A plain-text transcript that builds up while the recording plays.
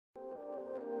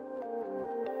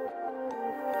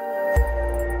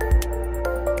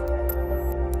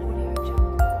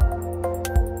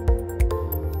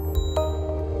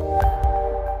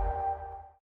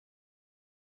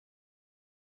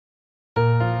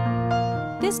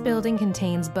This building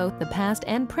contains both the past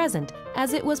and present,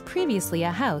 as it was previously a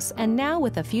house and now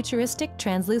with a futuristic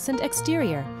translucent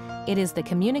exterior. It is the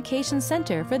communication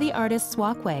center for the Artist's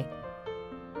Walkway,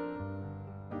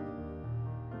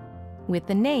 with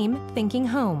the name Thinking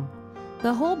Home.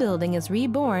 The whole building is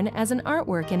reborn as an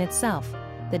artwork in itself.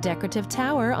 The decorative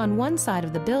tower on one side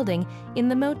of the building, in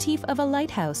the motif of a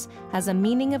lighthouse, has a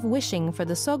meaning of wishing for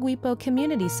the Soguipo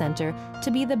Community Center to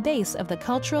be the base of the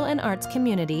cultural and arts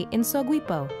community in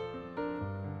Soguipo.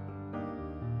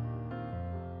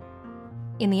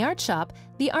 In the art shop,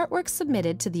 the artworks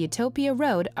submitted to the Utopia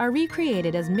Road are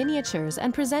recreated as miniatures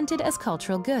and presented as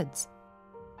cultural goods.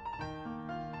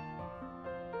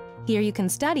 Here you can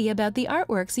study about the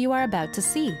artworks you are about to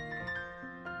see.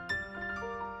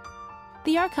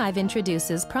 The archive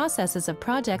introduces processes of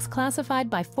projects classified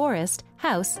by forest,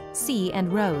 house, sea,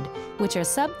 and road, which are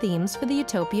sub-themes for the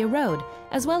Utopia Road,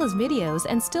 as well as videos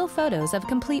and still photos of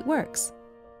complete works.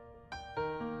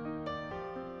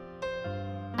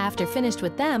 After finished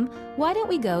with them, why don't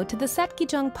we go to the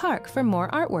Setgijong Park for more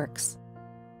artworks?